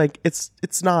 And it's like,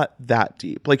 it's not that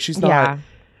deep. Like she's not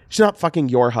fucking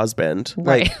your husband.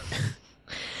 Right. Like,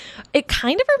 it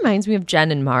kind of reminds me of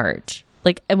Jen and Marge,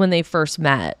 like when they first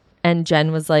met, and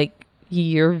Jen was like,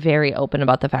 you're very open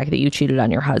about the fact that you cheated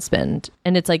on your husband.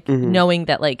 And it's like knowing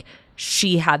that like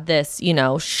she had this, you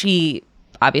know,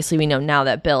 obviously we know now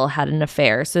that Bill had an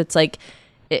affair. So it's like,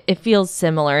 it feels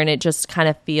similar, and it just kind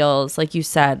of feels like you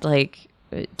said, like,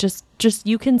 just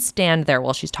you can stand there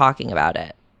while she's talking about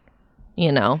it,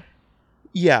 you know?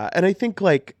 Yeah. And I think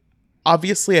like,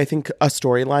 obviously, I think a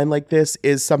storyline like this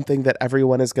is something that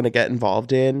everyone is going to get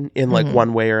involved in like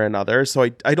one way or another. So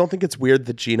I don't think it's weird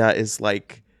that Gina is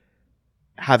like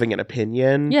having an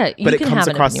opinion. Yeah, but you can have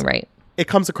an opinion, right? It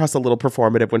comes across a little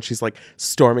performative when she's like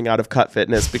storming out of Cut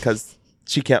Fitness because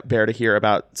she can't bear to hear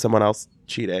about someone else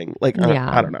cheating. Like,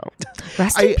 I don't know.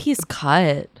 Rest in peace,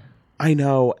 Cut. I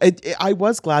know. I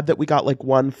was glad that we got like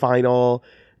one final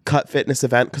Cut Fitness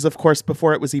event, because of course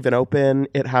before it was even open,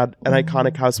 it had an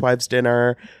iconic Housewives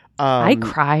dinner. I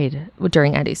cried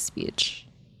during Eddie's speech.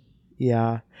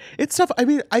 Yeah, it's tough. I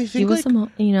mean, I think he was like,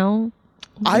 emotional.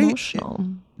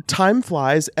 Time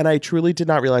flies, and I truly did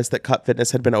not realize that Cut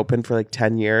Fitness had been open for like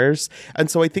 10 years. And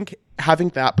so I think having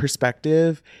that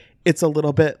perspective, it's a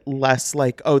little bit less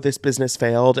like, oh, this business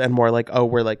failed, and more like, oh,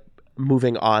 we're like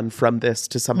moving on from this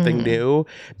to something new,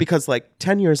 because like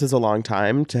 10 years is a long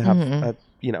time to have a,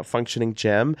 you know, functioning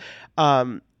gym.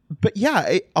 But yeah,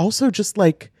 it also just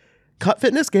like, Cut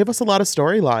Fitness gave us a lot of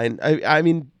storyline. I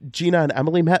mean, Gina and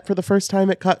Emily met for the first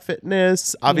time at Cut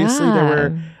Fitness. Obviously, there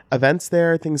were events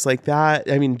there, things like that.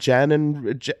 I mean,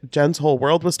 Jen's whole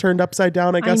world was turned upside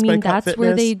down, I guess, by Cut Fitness. That's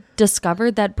where they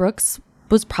discovered that Brooks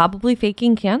was probably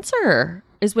faking cancer,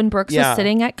 is when Brooks was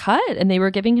sitting at Cut and they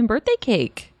were giving him birthday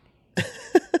cake.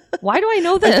 Why do I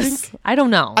know this? I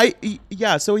don't know.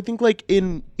 So I think like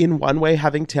in one way,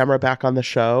 having Tamara back on the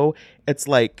show, it's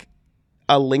like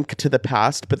a link to the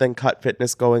past, but then Cut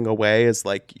Fitness going away is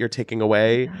like you're taking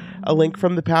away a link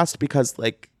from the past because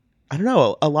like, I don't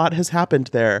know, a lot has happened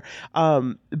there.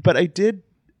 But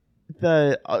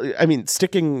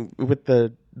sticking with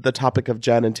the topic of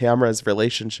Jen and Tamara's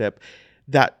relationship,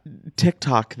 that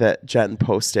TikTok that Jen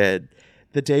posted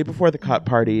the day before the Cut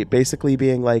party, basically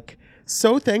being like,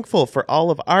 so thankful for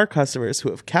all of our customers who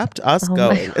have kept us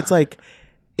going. It's like,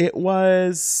 it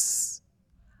was...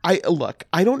 I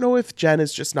don't know if Jen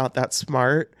is just not that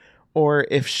smart or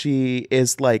if she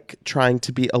is like trying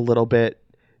to be a little bit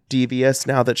devious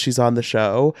now that she's on the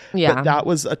show. Yeah. But that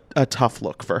was a tough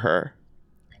look for her.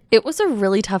 It was a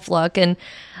really tough look. And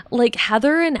like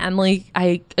Heather and Emily,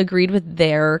 I agreed with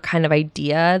their kind of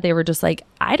idea. They were just like,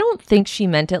 I don't think she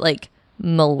meant it like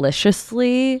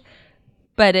maliciously,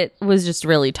 but it was just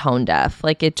really tone deaf.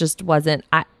 Like it just wasn't,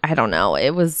 I don't know.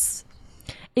 It was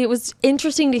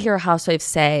interesting to hear a housewife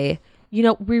say, you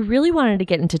know, we really wanted to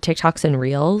get into TikToks and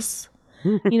Reels.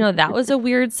 You know, that was a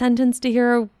weird sentence to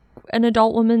hear an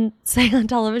adult woman say on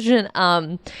television.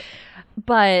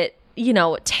 But, you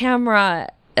know, Tamara,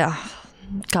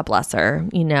 God bless her,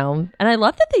 you know. And I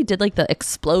love that they did like the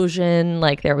explosion.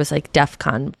 Like there was like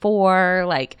DEFCON 4.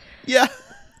 Like, yeah,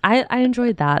 I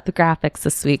enjoyed that. The graphics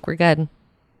this week were good.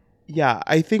 Yeah,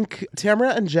 I think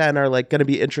Tamara and Jen are like going to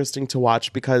be interesting to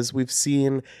watch because we've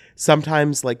seen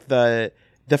sometimes like the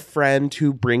friend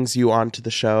who brings you onto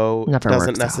the show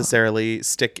doesn't necessarily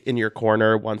stick in your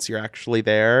corner once you're actually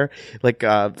there. Like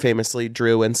famously,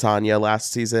 Drew and Sonia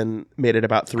last season made it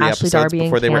about 3 Ashley, episodes Darby,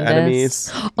 before they were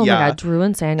enemies. Oh my God, Drew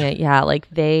and Sonia. Yeah, like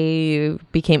they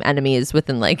became enemies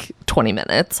within like 20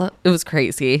 minutes. It was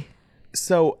crazy.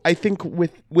 So I think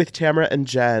with Tamara and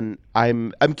Jen,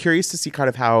 I'm curious to see kind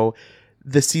of how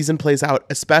the season plays out,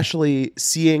 especially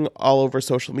seeing all over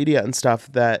social media and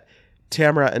stuff that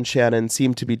Tamara and Shannon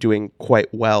seem to be doing quite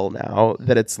well now.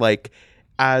 That it's like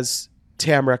as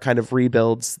Tamara kind of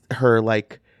rebuilds her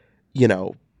like, you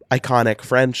know, iconic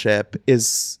friendship,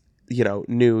 is, you know,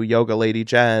 new yoga lady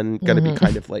Jen going to be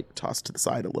kind of like tossed to the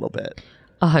side a little bit.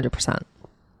 100%.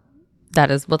 That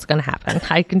is what's going to happen.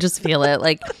 I can just feel it.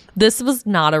 Like, this was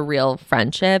not a real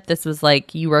friendship. This was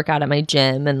like, you work out at my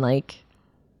gym and like,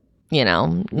 you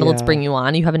know, let's bring you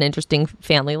on. You have an interesting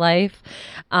family life.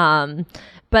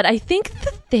 But I think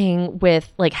the thing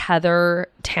with like Heather,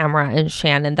 Tamara, and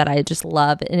Shannon that I just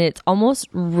love, and it's almost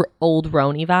old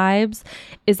Roni vibes,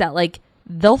 is that like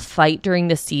they'll fight during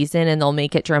the season and they'll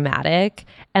make it dramatic.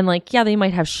 And like, yeah, they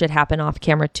might have shit happen off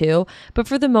camera too. But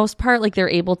for the most part, like they're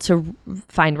able to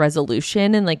find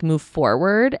resolution and like move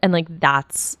forward. And like,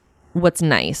 that's what's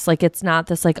nice. Like, it's not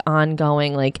this like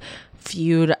ongoing like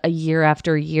feud a year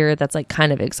after year that's like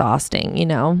kind of exhausting, you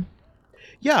know?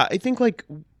 Yeah, I think like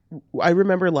I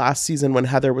remember last season when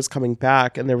Heather was coming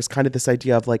back and there was kind of this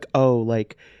idea of like, oh,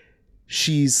 like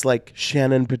she's like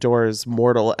Shannon Bedore's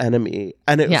mortal enemy.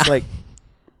 And it was like,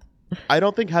 I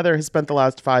don't think Heather has spent the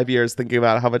last 5 years thinking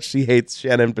about how much she hates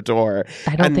Shannon Bedore.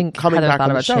 I don't think Heather thought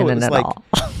about Shannon at all.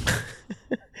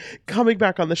 Coming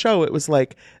back on the show, it was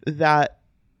like that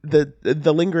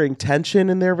the lingering tension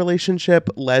in their relationship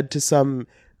led to some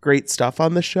great stuff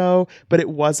on the show, but it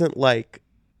wasn't like,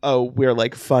 oh, we're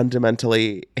like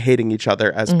fundamentally hating each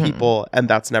other as people and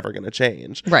that's never going to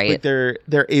change. Right. Like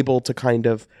they're able to kind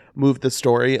of move the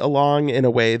story along in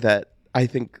a way that I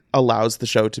think allows the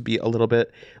show to be a little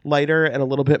bit lighter and a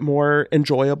little bit more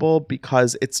enjoyable,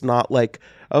 because it's not like,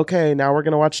 okay, now we're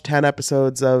going to watch 10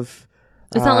 episodes of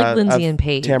it's not like Lindsay and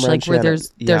Paige, Tamara like and where Shannon.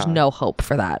 there's no hope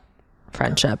for that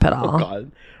friendship at all. Oh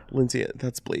God, Lindsay,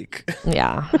 that's bleak.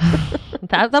 Yeah.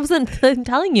 that wasn't, I'm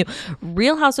telling you,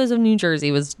 Real Housewives of New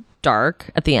Jersey was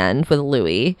dark at the end with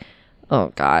Louis.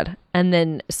 Oh God. And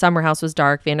then Summer House was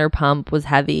dark. Vanderpump was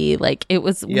heavy. Like it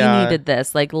was, we needed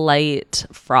this like light,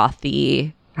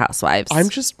 frothy Housewives.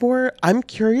 I'm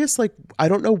curious. Like, I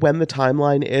don't know when the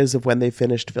timeline is of when they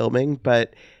finished filming,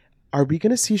 but are we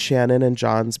going to see Shannon and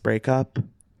John's breakup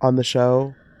on the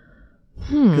show?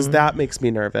 Because that makes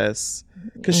me nervous.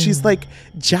 Because she's like,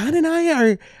 John and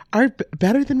I are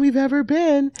better than we've ever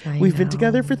been. We've been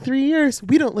together for 3 years.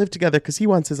 We don't live together because he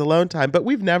wants his alone time, but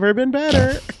we've never been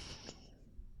better.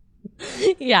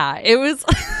 Yeah, it was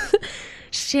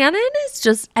Shannon is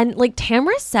just, and like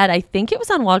Tamara said, I think it was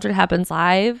on Watch What Happens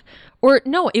Live, or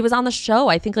no, it was on the show.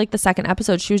 I think like the second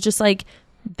episode, she was just like,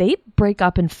 they break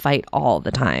up and fight all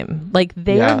the time. Like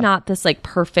they are not this like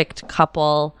perfect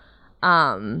couple,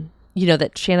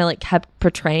 that Shannon like kept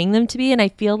portraying them to be. And I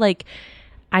feel like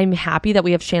I'm happy that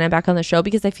we have Shannon back on the show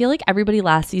because I feel like everybody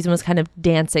last season was kind of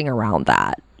dancing around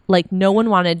that. Like no one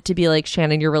wanted to be like,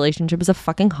 Shannon, your relationship is a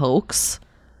fucking hoax.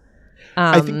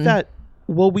 I think that,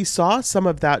 we saw some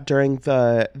of that during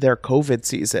their COVID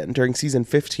season, during season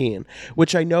 15,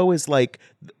 which I know is like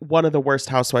one of the worst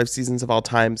Housewives seasons of all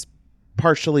times,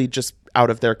 partially just out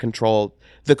of their control.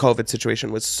 The COVID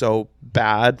situation was so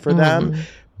bad for them.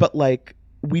 But like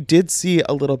we did see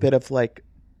a little bit of like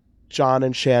John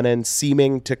and Shannon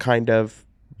seeming to kind of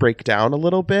break down a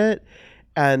little bit.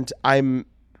 And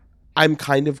I'm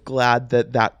kind of glad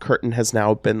that curtain has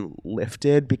now been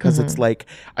lifted because it's like,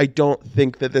 I don't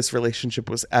think that this relationship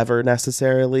was ever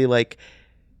necessarily like,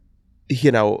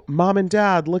 mom and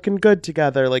dad looking good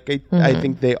together. Like, I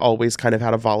think they always kind of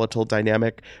had a volatile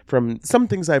dynamic from some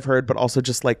things I've heard, but also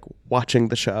just like watching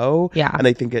the show. Yeah. And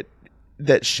I think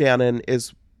that Shannon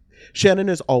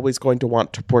is always going to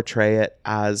want to portray it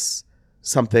as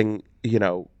something,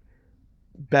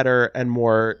 better and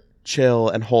more chill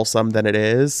and wholesome than it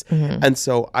is. And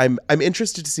so I'm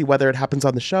interested to see whether it happens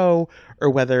on the show or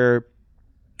whether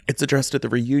it's addressed at the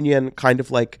reunion, kind of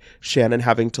like Shannon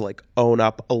having to like own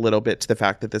up a little bit to the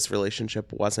fact that this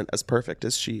relationship wasn't as perfect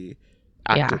as she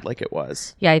acted like it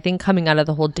was. Yeah, I think coming out of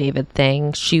the whole David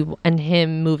thing, she and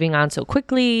him moving on so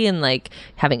quickly and like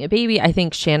having a baby, I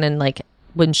think Shannon like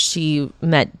when she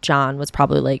met John was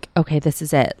probably like, okay, this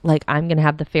is it. Like I'm going to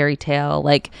have the fairy tale,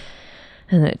 like,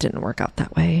 and it didn't work out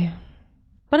that way.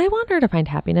 But I want her to find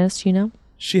happiness,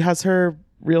 She has her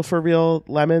Real for Real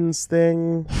Lemons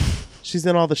thing. She's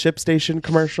in all the ShipStation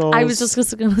commercials. I was just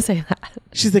going to say that.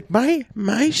 She's like,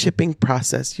 my shipping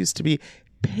process used to be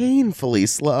painfully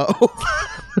slow.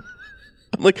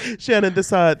 I'm like, Shannon,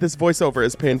 this voiceover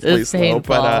is painfully slow.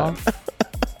 Painful. But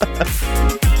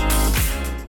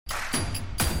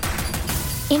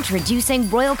Introducing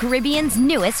Royal Caribbean's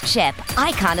newest ship,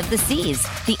 Icon of the Seas,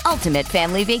 the ultimate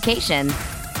family vacation.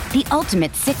 The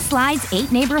ultimate 6 slides,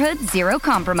 8 neighborhoods, 0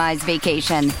 compromise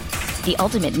vacation. The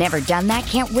ultimate never done that,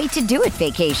 can't wait to do it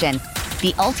vacation.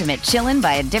 The ultimate chillin'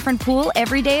 by a different pool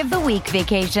every day of the week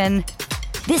vacation.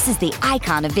 This is the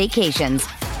Icon of Vacations.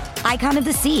 Icon of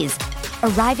the Seas,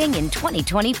 arriving in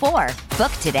 2024.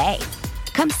 Book today.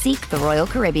 Come seek the Royal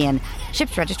Caribbean.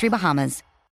 Ships Registry, Bahamas.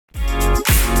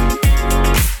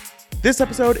 This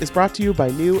episode is brought to you by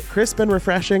new crisp and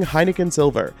refreshing Heineken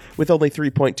Silver with only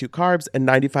 3.2 carbs and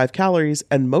 95 calories,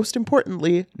 and most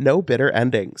importantly, no bitter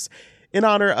endings. In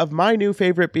honor of my new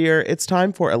favorite beer, it's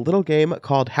time for a little game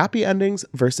called Happy Endings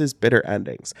versus Bitter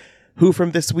Endings. Who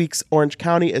from this week's Orange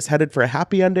County is headed for a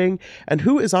happy ending, and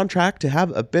who is on track to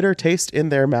have a bitter taste in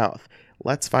their mouth?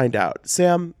 Let's find out.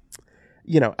 Sam,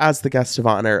 as the guest of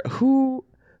honor, who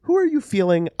are you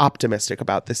feeling optimistic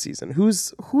about this season?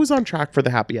 Who's on track for the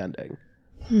happy ending?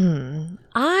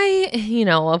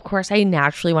 Of course, I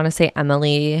naturally want to say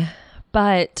Emily,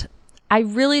 but I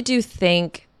really do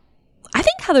think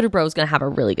Heather Dubrow is going to have a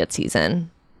really good season.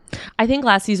 I think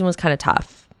last season was kind of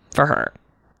tough for her,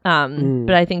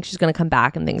 but I think she's going to come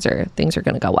back and things are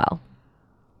going to go well.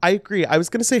 I agree. I was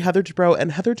going to say Heather Dubrow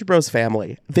and Heather Dubrow's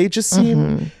family. They just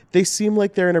seem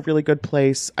like they're in a really good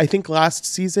place. I think last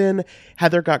season,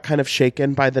 Heather got kind of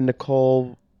shaken by the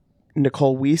Nicole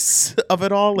Weiss of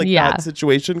it all. That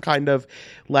situation kind of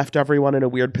left everyone in a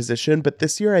weird position. But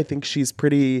this year, I think she's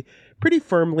pretty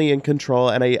firmly in control.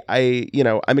 And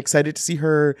I'm excited to see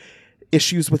her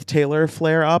issues with Taylor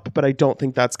flare up, but I don't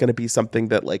think that's going to be something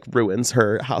that like ruins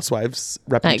her Housewives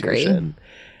reputation. I agree.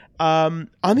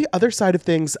 On the other side of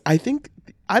things, I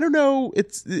don't know,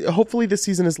 hopefully this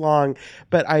season is long,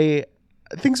 but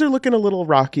things are looking a little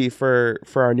rocky for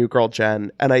our new girl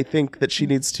Jen, and I think that she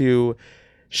needs to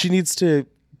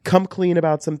come clean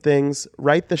about some things,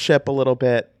 right the ship a little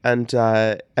bit, and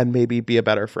maybe be a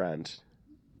better friend.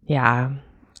 Yeah,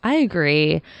 I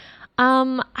agree.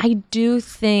 I do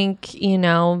think,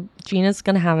 Gina's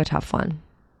going to have a tough one.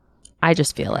 I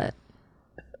just feel it.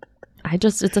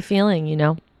 It's a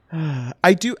feeling,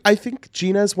 I think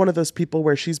Gina's one of those people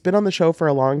where she's been on the show for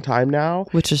a long time now.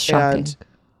 Which is shocking. And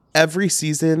every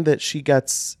season that she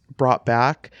gets brought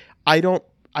back, I don't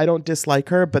dislike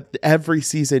her, but every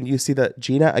season you see that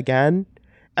Gina again,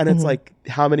 and it's like,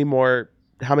 how many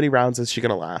rounds is she going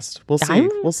to last? We'll see.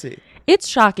 We'll see. It's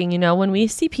shocking, when we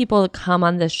see people come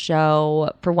on this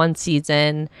show for one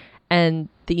season and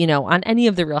on any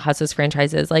of the Real Houses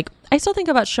franchises. Like, I still think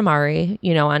about Shamari,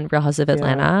 on Real House of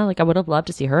Atlanta. Yeah. Like, I would have loved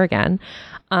to see her again.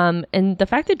 And the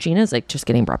fact that Gina's like just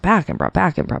getting brought back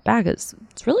is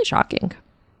it's really shocking.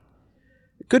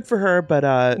 Good for her,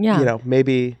 but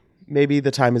maybe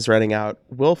the time is running out.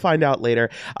 We'll find out later.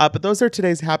 But those are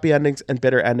today's happy endings and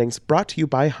bitter endings, brought to you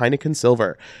by Heineken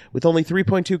Silver. With only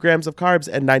 3.2 grams of carbs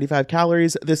and 95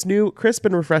 calories, this new crisp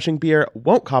and refreshing beer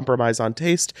won't compromise on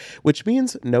taste, which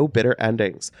means no bitter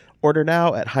endings. Order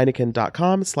now at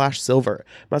Heineken.com/silver.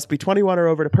 Must be 21 or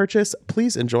over to purchase.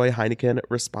 Please enjoy Heineken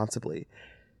responsibly.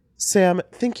 Sam,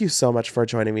 thank you so much for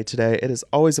joining me today. It is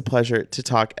always a pleasure to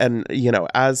talk. And,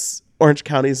 as Orange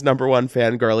County's #1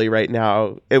 fangirly right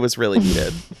now, it was really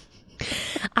needed.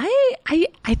 I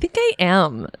think I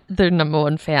am the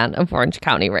 #1 fan of Orange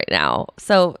County right now.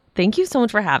 So thank you so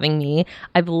much for having me.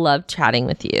 I've loved chatting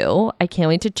with you. I can't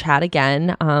wait to chat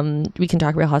again. We can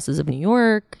talk Real Houses of New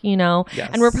York, Yes.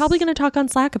 And we're probably going to talk on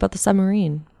Slack about the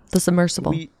submarine, the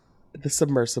submersible. The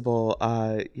submersible,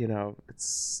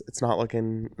 it's not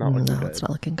looking good. It's not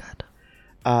looking good.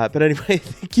 But anyway,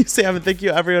 thank you, Sam, and thank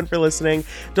you, everyone, for listening.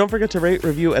 Don't forget to rate,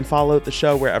 review, and follow the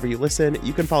show wherever you listen.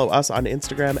 You can follow us on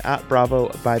Instagram at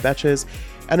Bravo by Betches.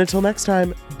 And until next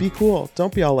time, be cool.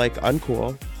 Don't be all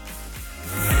uncool.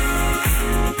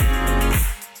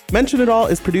 Mention It All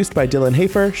is produced by Dylan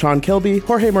Hafer, Sean Kilby,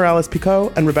 Jorge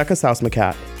Morales-Pico, and Rebecca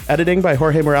Sausmacat. Editing by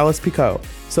Jorge Morales-Pico.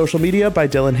 Social media by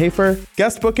Dylan Hafer.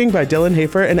 Guest booking by Dylan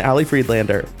Hafer and Ali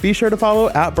Friedlander. Be sure to follow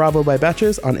at Bravo by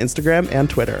Betches on Instagram and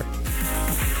Twitter.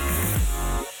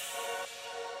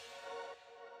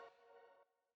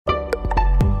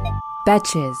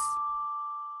 Betches.